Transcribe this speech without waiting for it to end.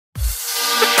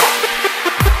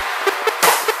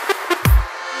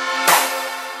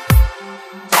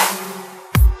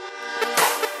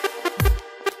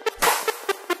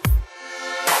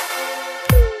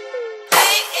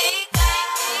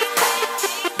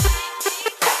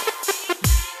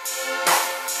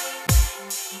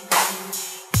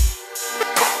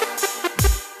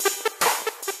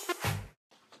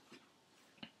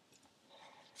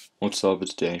What's up?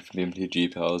 It's Danny from the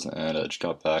MTG Pals, and I just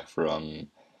got back from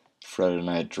Friday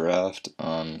night draft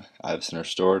on Avacyn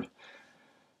Restored.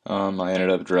 I ended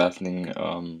up drafting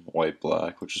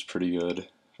white-black, which is pretty good.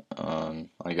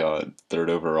 I got third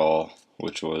overall,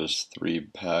 which was 3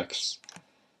 packs.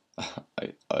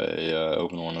 I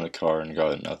opened one in the car and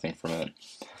got nothing from it.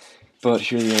 But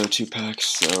here are the other 2 packs,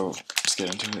 so let's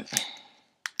get into it.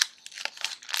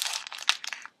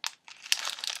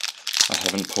 I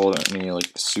haven't pulled any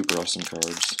super awesome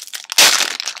cards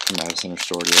from Avacyn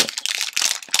Restored yet.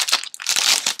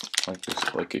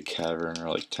 Like a Cavern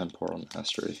or Temporal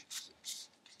Mastery.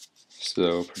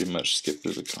 So pretty much skip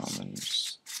through the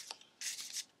commons.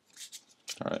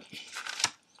 Alright.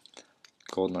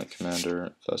 Golden Knight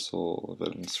Commander, Vessel of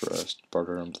Evidence Rest,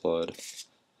 Barter and Blood,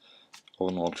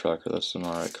 Golden Wall Tracker, that's an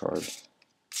alright card.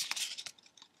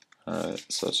 Alright,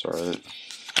 so that's alright.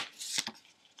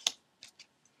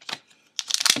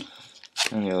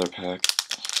 And the other pack.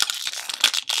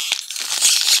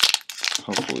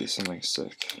 Hopefully something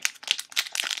sick.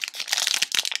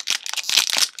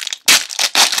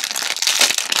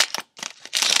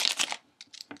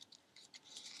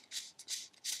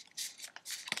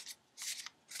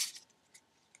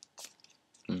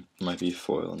 Might be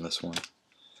foil in this one.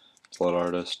 Blood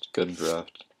Artist, Good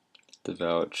Draft,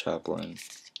 Devout Chaplain,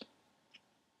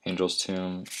 Angel's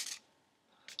Tomb,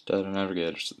 Dead and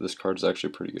Navigator. This card's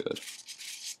actually pretty good.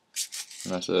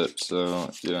 And that's it,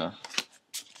 so yeah.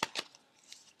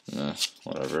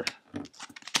 Whatever.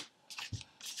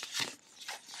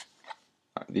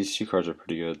 These 2 cards are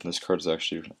pretty good. This card's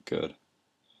actually good.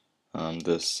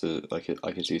 This I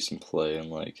could see some play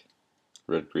in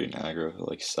red green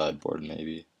aggro, sideboard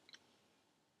maybe.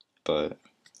 But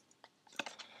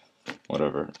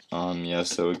whatever. Yeah,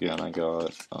 so again I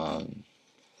got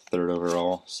third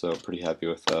overall, so pretty happy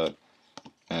with that.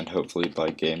 And hopefully by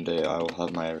game day I will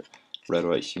have my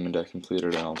red-white human deck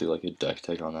completed, and I'll do a deck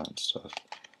take on that and stuff.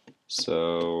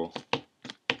 So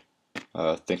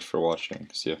thanks for watching.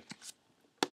 See ya.